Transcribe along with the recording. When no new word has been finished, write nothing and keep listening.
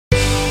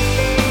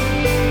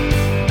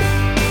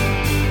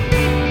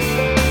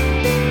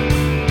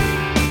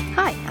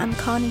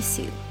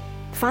Connie Sue.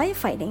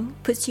 Firefighting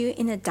puts you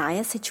in a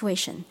dire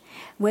situation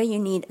where you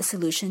need a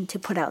solution to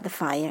put out the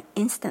fire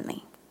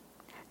instantly.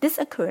 This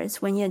occurs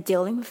when you're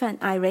dealing with an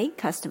irate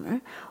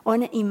customer or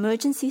in an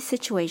emergency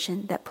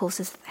situation that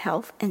poses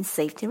health and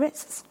safety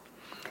risks.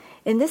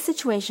 In these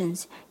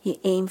situations, you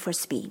aim for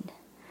speed.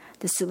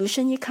 The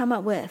solution you come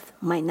up with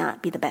might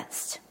not be the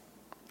best.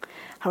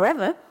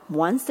 However,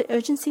 once the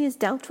urgency is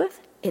dealt with,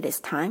 it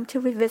is time to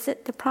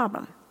revisit the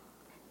problem.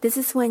 This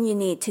is when you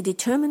need to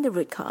determine the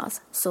root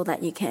cause so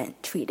that you can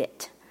treat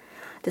it.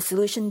 The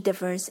solution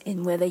differs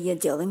in whether you're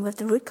dealing with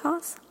the root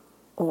cause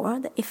or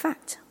the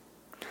effect.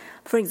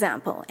 For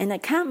example, an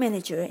account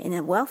manager in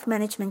a wealth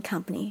management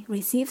company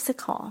receives a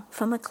call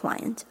from a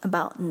client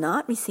about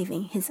not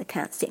receiving his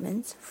account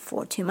statements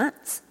for 2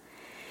 months.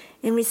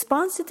 In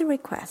response to the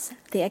request,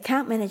 the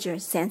account manager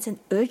sends an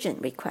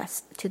urgent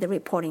request to the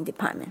reporting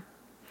department.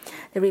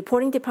 The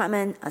reporting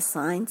department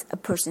assigns a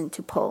person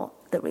to pull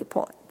the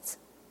reports.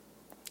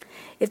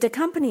 If the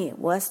company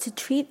was to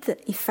treat the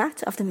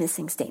effect of the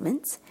missing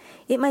statements,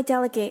 it might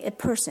delegate a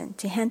person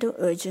to handle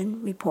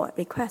urgent report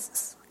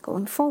requests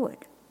going forward.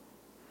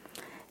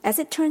 As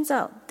it turns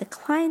out, the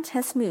client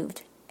has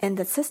moved and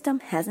the system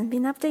hasn't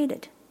been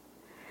updated.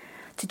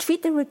 To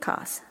treat the root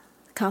cause,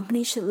 the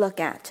company should look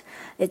at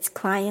its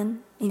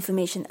client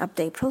information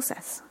update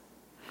process.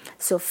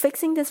 So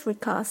fixing this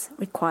root cause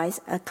requires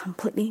a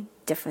completely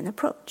different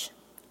approach.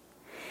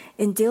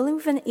 In dealing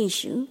with an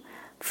issue,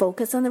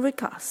 focus on the root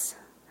cause.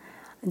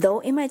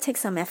 Though it might take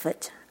some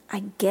effort,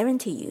 I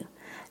guarantee you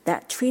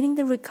that treating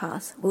the root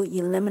cause will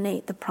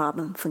eliminate the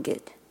problem for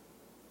good.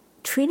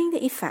 Treating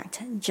the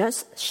effect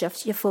just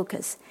shifts your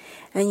focus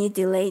and you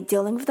delay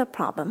dealing with the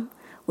problem,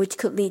 which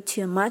could lead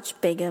to a much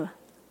bigger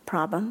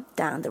problem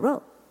down the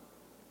road.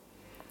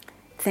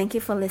 Thank you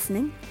for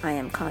listening. I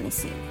am Connie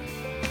Sue.